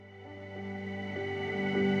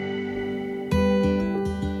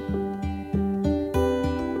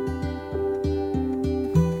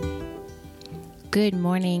Good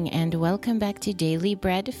morning and welcome back to Daily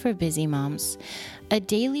Bread for Busy Moms, a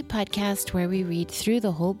daily podcast where we read through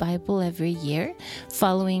the whole Bible every year,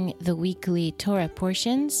 following the weekly Torah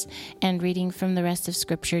portions and reading from the rest of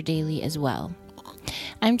Scripture daily as well.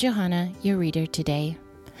 I'm Johanna, your reader today.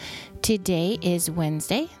 Today is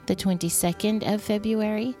Wednesday, the 22nd of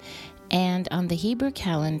February, and on the Hebrew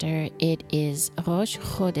calendar, it is Rosh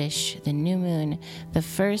Chodesh, the new moon, the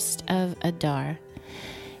first of Adar.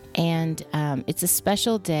 And it's a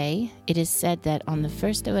special day. It is said that on the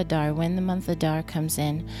first of Adar, when the month Adar comes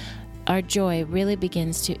in, our joy really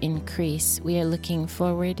begins to increase. We are looking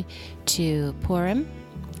forward to Purim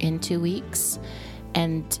in 2 weeks.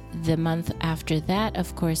 And the month after that,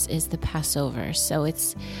 of course, is the Passover. So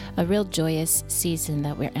it's a real joyous season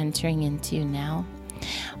that we're entering into now.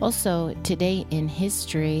 Also, today in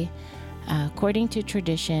history, according to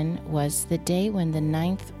tradition, was the day when the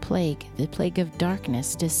ninth plague, the plague of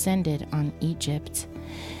darkness, descended on Egypt.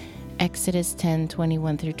 Exodus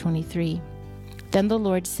 10:21 through 23. Then the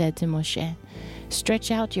Lord said to Moshe,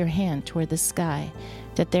 "Stretch out your hand toward the sky,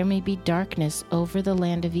 that there may be darkness over the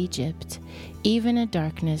land of Egypt, even a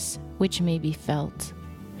darkness which may be felt."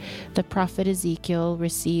 The prophet Ezekiel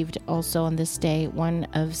received also on this day one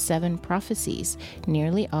of 7 prophecies,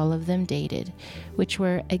 nearly all of them dated, which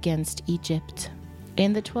were against Egypt.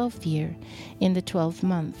 In the 12th year, in the 12th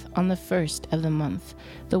month, on the first of the month,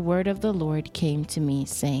 the word of the Lord came to me,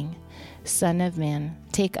 saying, "Son of man,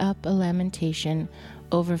 take up a lamentation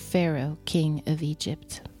over Pharaoh, king of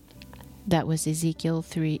Egypt." That was Ezekiel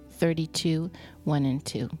 32, 1 and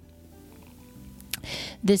 2.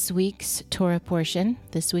 This week's Torah portion,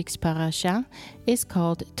 this week's parasha, is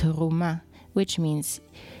called Terumah, which means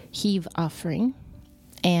heave offering.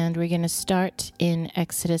 And we're going to start in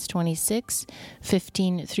Exodus 26,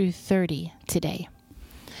 15 through 30 today.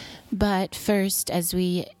 But first, as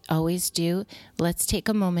we always do, let's take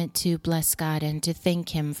a moment to bless God and to thank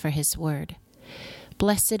Him for His word.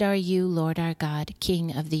 Blessed are you, Lord our God,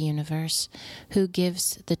 King of the universe, who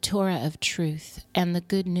gives the Torah of truth and the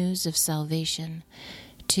good news of salvation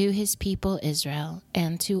to His people Israel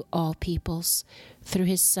and to all peoples, through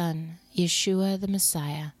His Son, Yeshua the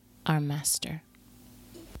Messiah, our Master.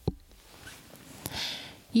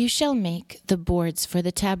 You shall make the boards for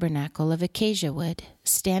the tabernacle of acacia wood,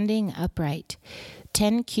 standing upright.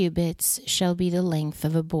 10 cubits shall be the length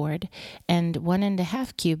of a board, and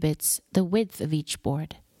 1.5 cubits the width of each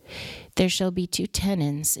board. There shall be 2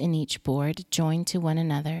 tenons in each board, joined to one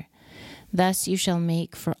another. Thus you shall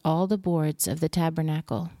make for all the boards of the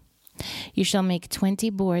tabernacle. You shall make 20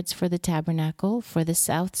 boards for the tabernacle for the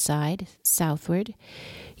south side, southward.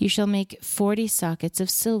 You shall make 40 sockets of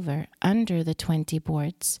silver under the 20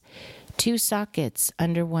 boards, 2 sockets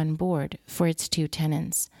under one board for its 2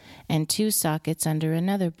 tenons, and 2 sockets under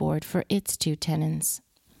another board for its 2 tenons.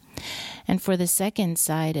 And for the second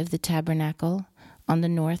side of the tabernacle, on the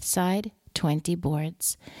north side, 20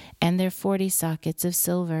 boards, and their 40 sockets of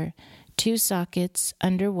silver, 2 sockets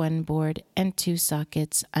under one board and 2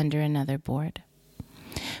 sockets under another board.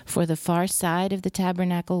 For the far side of the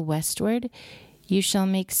tabernacle westward, you shall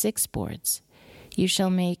make 6 boards. You shall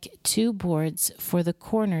make 2 boards for the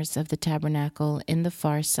corners of the tabernacle in the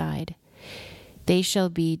far side. They shall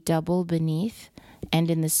be double beneath,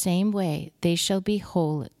 and in the same way they shall be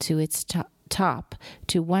whole to its top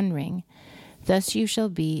to one ring. Thus it shall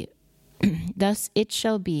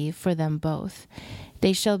be for them both.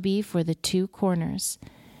 They shall be for the 2 corners.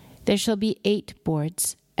 There shall be 8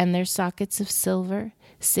 boards, and their sockets of silver,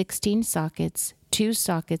 16 sockets, 2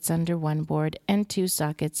 sockets under one board, and 2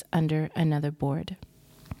 sockets under another board.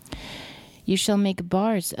 You shall make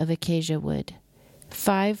bars of acacia wood,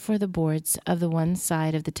 5 for the boards of the one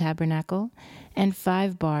side of the tabernacle, and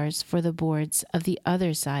 5 bars for the boards of the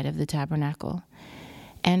other side of the tabernacle,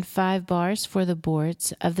 and 5 bars for the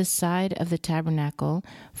boards of the side of the tabernacle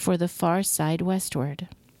for the far side westward.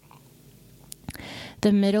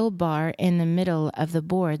 The middle bar in the middle of the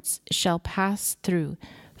boards shall pass through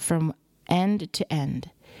from end to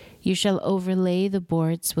end. You shall overlay the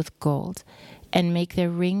boards with gold, and make their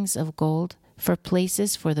rings of gold for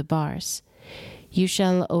places for the bars. You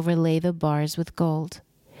shall overlay the bars with gold.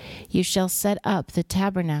 You shall set up the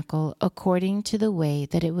tabernacle according to the way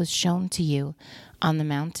that it was shown to you on the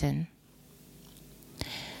mountain.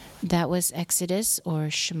 That was Exodus or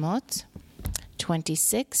Shemot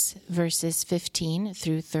 26, verses 15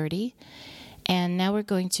 through 30. And now we're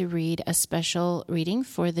going to read a special reading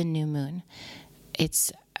for the new moon.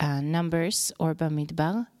 It's Numbers or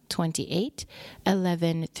Bamidbar 28,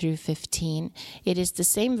 11 through 15. It is the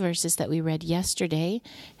same verses that we read yesterday,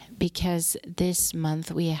 because this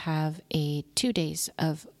month we have 2 days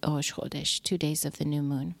of Rosh Chodesh, 2 days of the new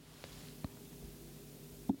moon.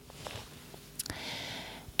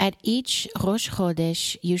 At each Rosh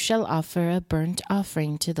Chodesh you shall offer a burnt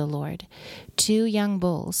offering to the Lord, 2 young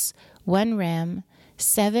bulls, 1 ram,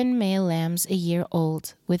 7 male lambs a year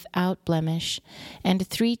old, without blemish, and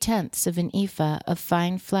 3/10 of an ephah of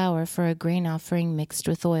fine flour for a grain offering mixed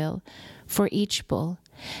with oil, for each bull,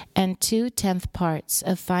 and 2/10 parts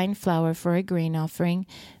of fine flour for a grain offering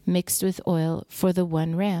mixed with oil for the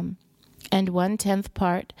 1 ram, and 1/10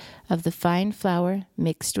 part of the fine flour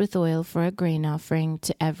mixed with oil for a grain offering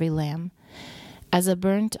to every lamb, as a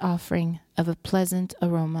burnt offering of a pleasant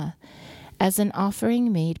aroma, as an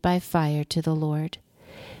offering made by fire to the Lord.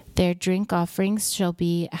 Their drink offerings shall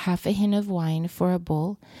be 1/2 hin of wine for a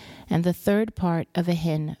bull, and the 1/3 part of a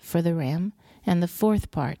hin for the ram, and the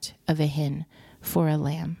 1/4 part of a hin for a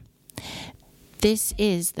lamb. This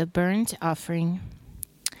is the burnt offering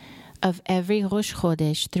of every Rosh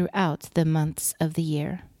Chodesh throughout the months of the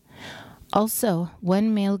year. Also,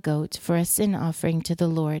 1 male goat for a sin offering to the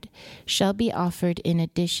Lord shall be offered in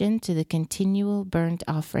addition to the continual burnt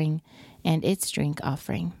offering and its drink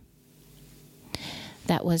offering.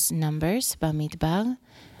 That was Numbers, Bamidbar,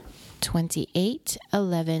 28,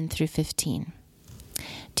 11 through 15.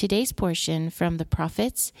 Today's portion from the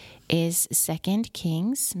prophets is 2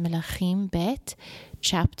 Kings, Melachim Bet,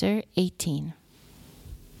 chapter 18.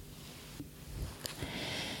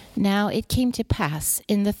 Now it came to pass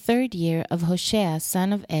in the 3rd year of Hoshea,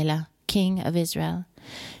 son of Elah, king of Israel,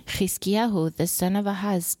 Chizkiyahu, the son of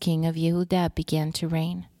Ahaz, king of Yehudah, began to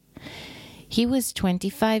reign. He was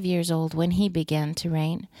 25 years old when he began to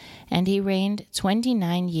reign, and he reigned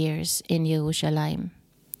 29 years in Yerushalayim.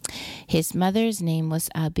 His mother's name was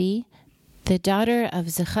Abi, the daughter of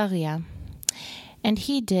Zechariah, and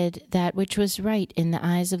he did that which was right in the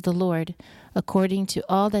eyes of the Lord, according to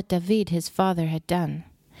all that David his father had done.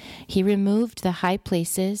 He removed the high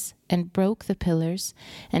places and broke the pillars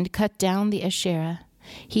and cut down the Asherah.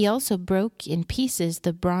 He also broke in pieces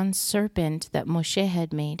the bronze serpent that Moshe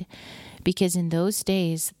had made, because in those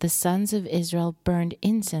days the sons of Israel burned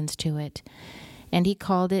incense to it, and he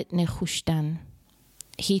called it Nehushtan.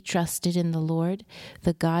 He trusted in the Lord,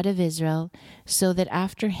 the God of Israel, so that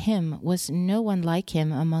after him was no one like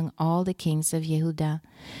him among all the kings of Yehudah,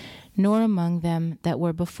 nor among them that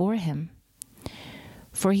were before him.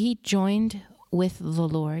 For he joined with the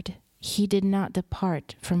Lord. He did not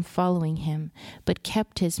depart from following him, but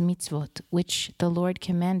kept his mitzvot, which the Lord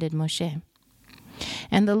commanded Moshe.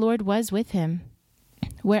 And the Lord was with him.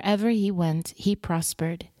 Wherever he went, he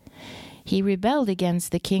prospered. He rebelled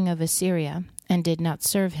against the king of Assyria and did not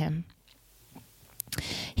serve him.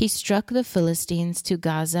 He struck the Philistines to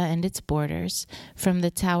Gaza and its borders, from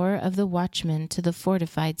the tower of the watchman to the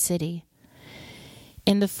fortified city.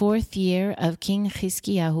 In the 4th year of King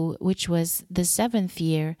Chizkiyahu, which was the 7th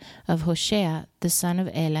year of Hoshea, the son of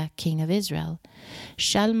Elah, king of Israel,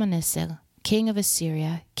 Shalmaneser, king of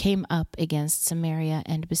Assyria, came up against Samaria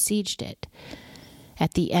and besieged it.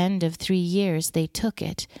 At the end of 3 years they took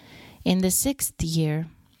it. In the 6th year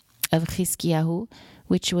of Chizkiyahu,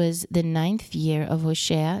 which was the 9th year of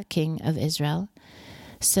Hoshea, king of Israel,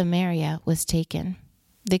 Samaria was taken.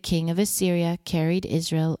 The king of Assyria carried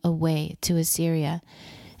Israel away to Assyria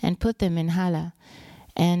and put them in Hala,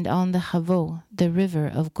 and on the Havo, the river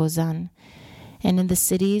of Gozan, and in the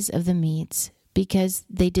cities of the Medes, because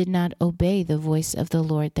they did not obey the voice of the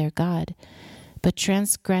Lord their God, but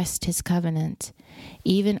transgressed his covenant,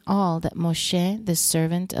 even all that Moshe, the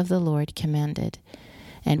servant of the Lord, commanded,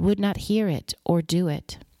 and would not hear it or do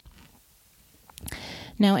it.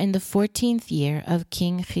 Now in the 14th year of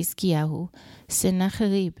King Chizkiyahu,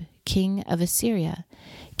 Sennacherib, king of Assyria,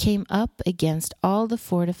 came up against all the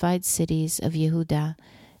fortified cities of Yehudah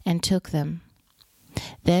and took them.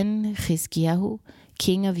 Then Chizkiyahu,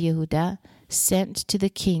 king of Yehudah, sent to the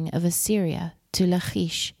king of Assyria, to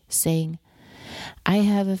Lachish, saying, I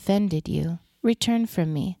have offended you. Return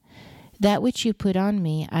from me. That which you put on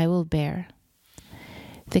me I will bear.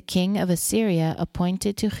 The king of Assyria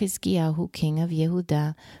appointed to Chizkiyahu, king of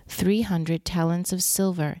Yehudah, 300 talents of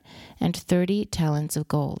silver and 30 talents of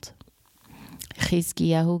gold.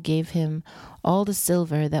 Chizkiyahu gave him all the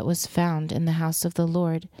silver that was found in the house of the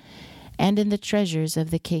Lord and in the treasures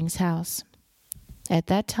of the king's house. At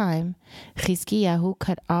that time, Chizkiyahu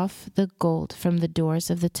cut off the gold from the doors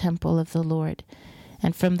of the temple of the Lord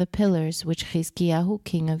and from the pillars which Chizkiyahu,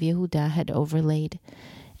 king of Yehudah, had overlaid,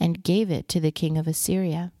 and gave it to the king of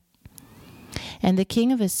Assyria. And the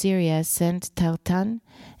king of Assyria sent Tartan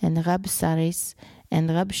and Rabsaris and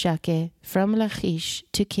Rabshakeh from Lachish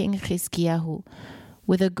to King Chizkiyahu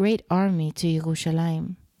with a great army to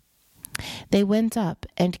Jerusalem. They went up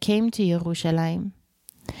and came to Jerusalem.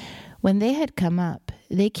 When they had come up,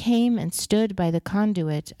 they came and stood by the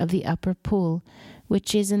conduit of the upper pool,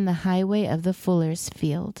 which is in the highway of the fuller's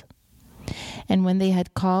field. And when they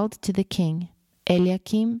had called to the king,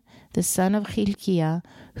 Eliakim, the son of Hilkiah,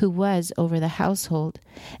 who was over the household,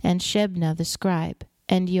 and Shebna the scribe,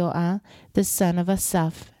 and Yoah, the son of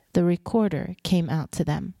Asaph, the recorder, came out to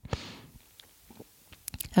them.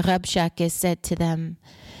 Rabshakeh said to them,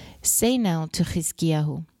 Say now to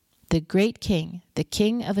Chizkiyahu, the great king, the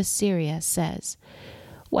king of Assyria, says,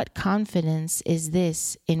 What confidence is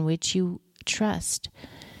this in which you trust?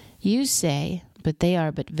 You say, but they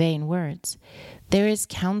are but vain words, there is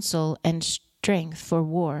counsel and strength for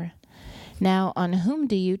war. Now on whom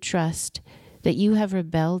do you trust that you have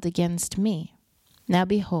rebelled against me? Now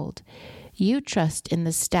behold, you trust in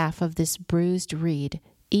the staff of this bruised reed,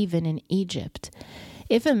 even in Egypt.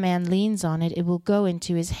 If a man leans on it, it will go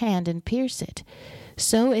into his hand and pierce it.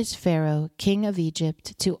 So is Pharaoh, king of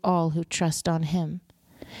Egypt, to all who trust on him.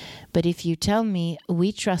 But if you tell me,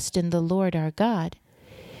 we trust in the Lord our God,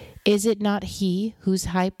 is it not he whose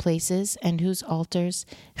high places and whose altars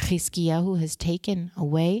Chizkiyahu has taken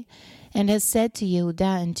away, and has said to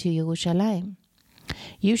Yehudah and to Jerusalem,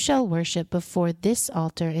 You shall worship before this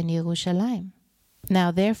altar in Jerusalem?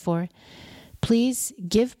 Now therefore, please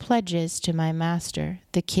give pledges to my master,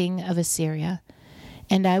 the king of Assyria,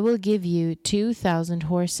 and I will give you 2,000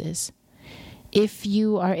 horses, if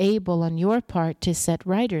you are able on your part to set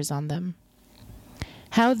riders on them.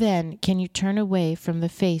 How then can you turn away from the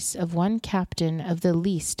face of one captain of the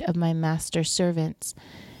least of my master's servants,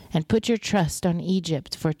 and put your trust on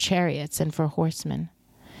Egypt for chariots and for horsemen?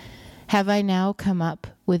 Have I now come up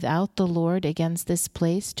without the Lord against this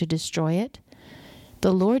place to destroy it?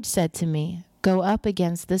 The Lord said to me, Go up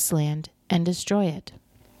against this land and destroy it.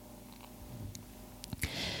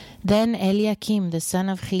 Then Eliakim, the son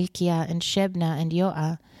of Hilkiah, and Shebna and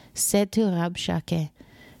Yoah said to Rabshakeh,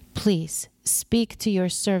 Please speak to your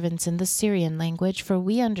servants in the Syrian language, for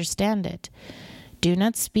we understand it. Do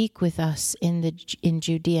not speak with us in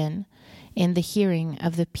Judean, in the hearing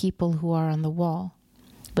of the people who are on the wall.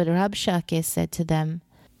 But Rabshakeh said to them,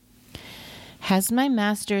 Has my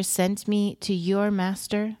master sent me to your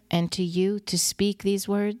master and to you to speak these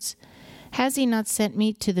words? Has he not sent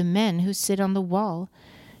me to the men who sit on the wall,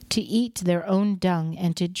 to eat their own dung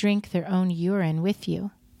and to drink their own urine with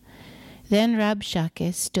you? Then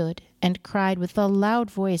Rabshakeh stood and cried with a loud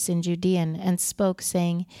voice in Judean and spoke,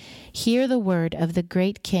 saying, Hear the word of the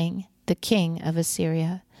great king, the king of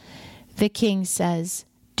Assyria. The king says,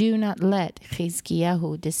 Do not let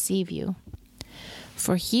Chizkiyahu deceive you,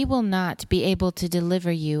 for he will not be able to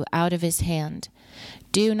deliver you out of his hand.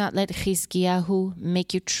 Do not let Chizkiyahu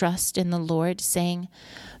make you trust in the Lord, saying,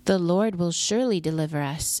 The Lord will surely deliver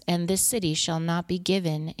us, and this city shall not be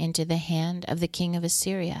given into the hand of the king of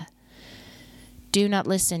Assyria. Do not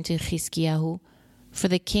listen to Chizkiyahu, for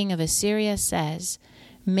the king of Assyria says,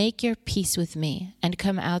 Make your peace with me, and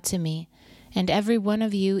come out to me, and every one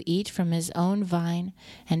of you eat from his own vine,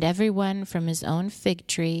 and every one from his own fig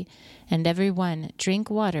tree, and every one drink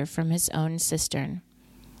water from his own cistern,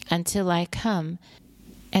 until I come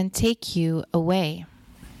and take you away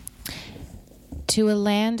to a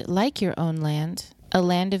land like your own land, a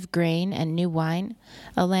land of grain and new wine,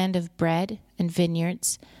 a land of bread and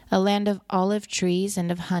vineyards, a land of olive trees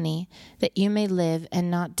and of honey, that you may live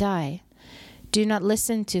and not die. Do not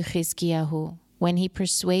listen to Chizkiyahu when he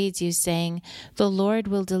persuades you, saying, The Lord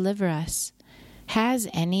will deliver us. Has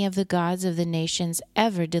any of the gods of the nations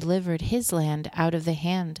ever delivered his land out of the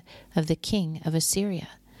hand of the king of Assyria?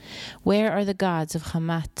 Where are the gods of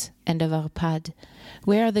Hamath and of Arpad?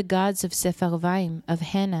 Where are the gods of Sepharvaim, of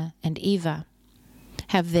Hena and Eva?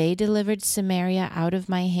 Have they delivered Samaria out of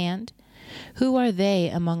my hand? Who are they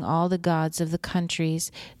among all the gods of the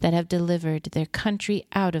countries that have delivered their country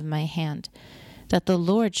out of my hand, that the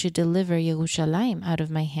Lord should deliver Jerusalem out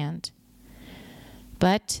of my hand?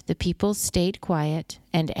 But the people stayed quiet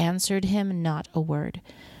and answered him not a word,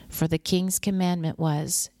 for the king's commandment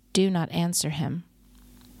was, Do not answer him.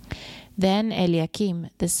 Then Eliakim,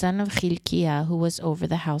 the son of Hilkiah, who was over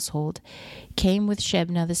the household, came with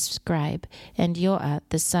Shebna the scribe and Yoah,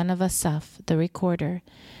 the son of Asaph, the recorder,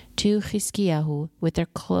 to Chizkiyahu with their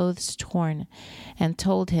clothes torn, and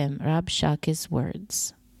told him Rabshakeh's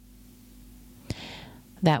words.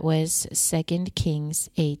 That was 2 Kings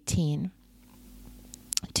 18.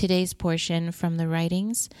 Today's portion from the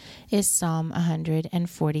writings is Psalm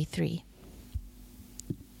 143.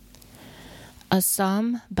 A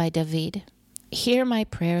Psalm by David. Hear my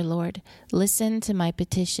prayer, Lord. Listen to my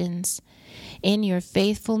petitions. In your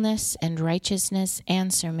faithfulness and righteousness,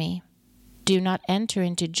 answer me. Do not enter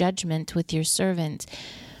into judgment with your servant,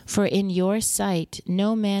 for in your sight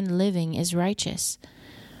no man living is righteous.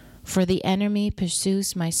 For the enemy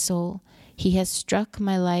pursues my soul. He has struck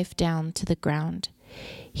my life down to the ground.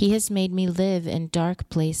 He has made me live in dark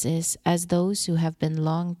places as those who have been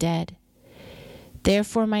long dead.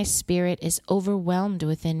 Therefore my spirit is overwhelmed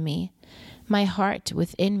within me. My heart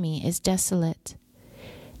within me is desolate.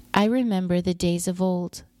 I remember the days of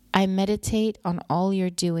old. I meditate on all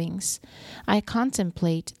your doings. I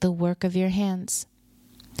contemplate the work of your hands.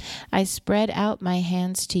 I spread out my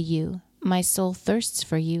hands to you. My soul thirsts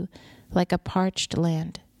for you like a parched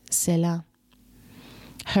land. Selah.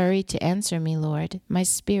 Hurry to answer me, Lord. My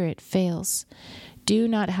spirit fails. Do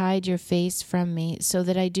not hide your face from me, so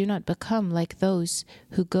that I do not become like those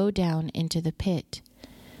who go down into the pit.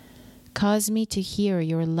 Cause me to hear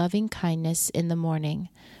your loving kindness in the morning,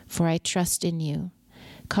 for I trust in you.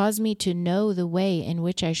 Cause me to know the way in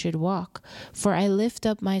which I should walk, for I lift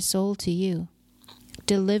up my soul to you.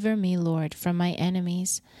 Deliver me, Lord, from my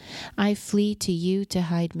enemies. I flee to you to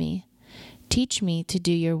hide me. Teach me to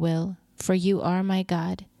do your will, for you are my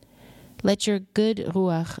God. Let your good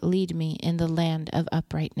Ruach lead me in the land of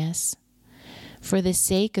uprightness. For the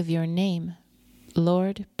sake of your name,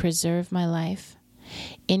 Lord, preserve my life.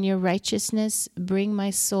 In your righteousness, bring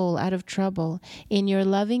my soul out of trouble. In your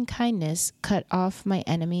loving kindness, cut off my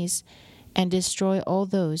enemies and destroy all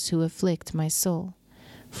those who afflict my soul.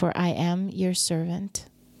 For I am your servant.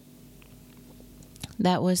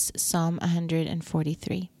 That was Psalm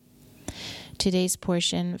 143. Today's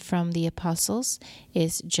portion from the Apostles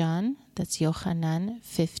is John, that's Yochanan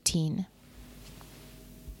 15.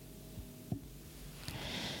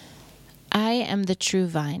 I am the true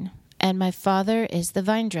vine, and my Father is the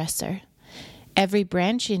vine dresser. Every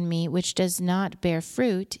branch in me which does not bear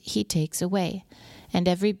fruit, he takes away, and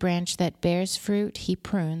every branch that bears fruit he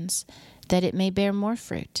prunes, that it may bear more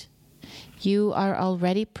fruit. You are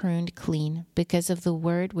already pruned clean because of the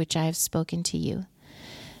word which I have spoken to you.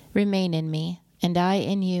 Remain in me, and I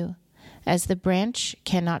in you, as the branch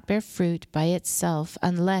cannot bear fruit by itself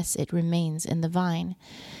unless it remains in the vine,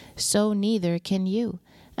 so neither can you,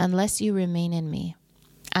 unless you remain in me.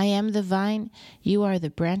 I am the vine, you are the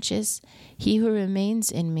branches. He who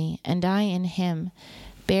remains in me, and I in him,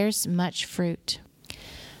 bears much fruit.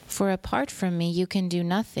 For apart from me you can do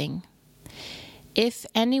nothing. If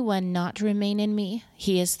anyone not remain in me,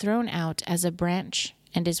 he is thrown out as a branch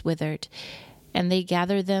and is withered, and they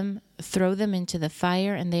gather them, throw them into the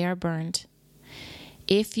fire, and they are burned.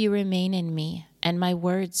 If you remain in me, and my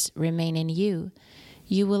words remain in you,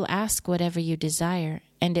 you will ask whatever you desire,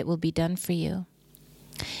 and it will be done for you.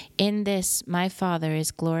 In this my Father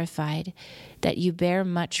is glorified, that you bear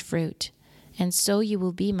much fruit, and so you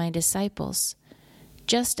will be my disciples.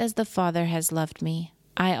 Just as the Father has loved me,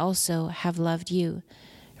 I also have loved you.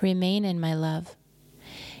 Remain in my love.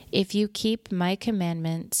 If you keep my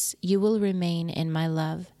commandments, you will remain in my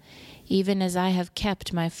love, even as I have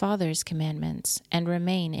kept my Father's commandments and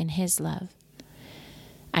remain in his love.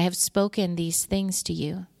 I have spoken these things to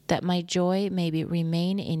you, that my joy may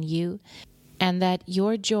remain in you, and that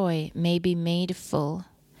your joy may be made full.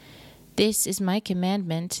 This is my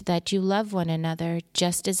commandment, that you love one another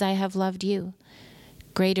just as I have loved you.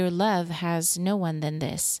 Greater love has no one than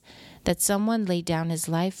this, that someone lay down his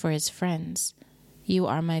life for his friends. You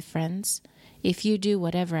are my friends, if you do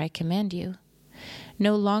whatever I command you.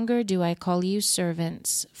 No longer do I call you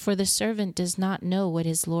servants, for the servant does not know what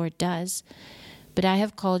his Lord does. But I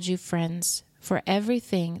have called you friends, for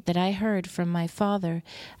everything that I heard from my Father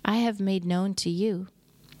I have made known to you.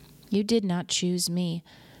 You did not choose me,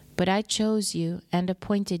 but I chose you and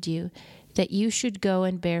appointed you, that you should go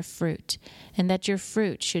and bear fruit, and that your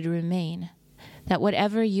fruit should remain, that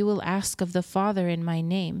whatever you will ask of the Father in my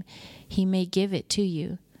name, he may give it to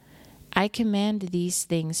you. I command these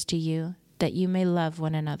things to you, that you may love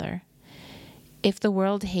one another. If the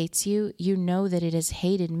world hates you, you know that it has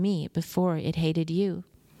hated me before it hated you.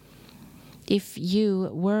 If you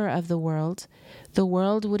were of the world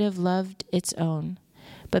would have loved its own.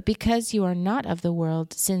 But because you are not of the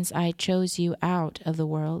world, since I chose you out of the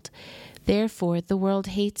world, therefore the world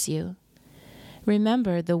hates you.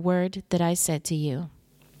 Remember the word that I said to you.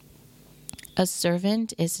 A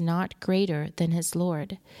servant is not greater than his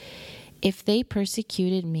Lord. If they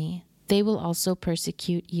persecuted me, they will also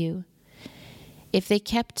persecute you. If they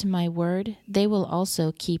kept my word, they will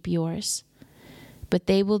also keep yours. But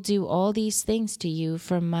they will do all these things to you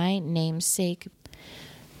for my name's sake,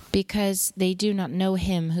 because they do not know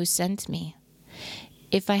him who sent me.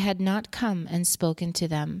 If I had not come and spoken to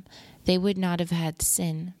them, they would not have had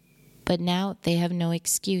sin. But now they have no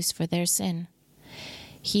excuse for their sin.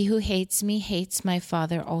 He who hates me hates my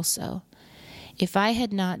Father also. If I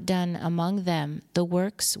had not done among them the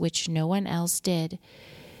works which no one else did,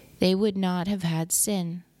 they would not have had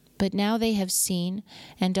sin. But now they have seen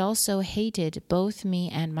and also hated both me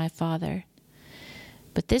and my Father.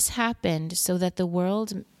 But this happened so that the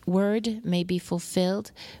word may be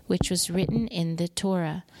fulfilled, which was written in the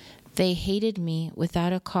Torah. They hated me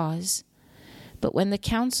without a cause. But when the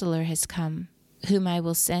Counselor has come, whom I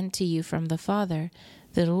will send to you from the Father,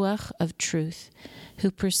 the Ruach of truth,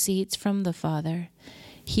 who proceeds from the Father,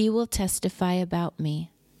 he will testify about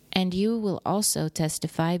me, and you will also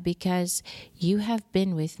testify because you have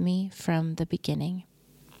been with me from the beginning.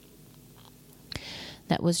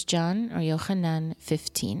 That was John or Yochanan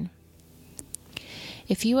 15.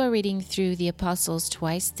 If you are reading through the Apostles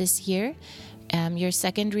twice this year, your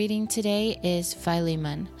second reading today is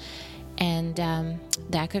Philemon. And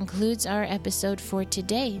that concludes our episode for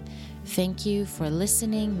today. Thank you for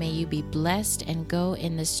listening. May you be blessed and go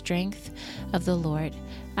in the strength of the Lord.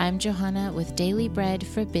 I'm Johanna with Daily Bread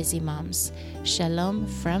for Busy Moms. Shalom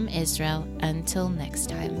from Israel. Until next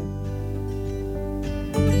time.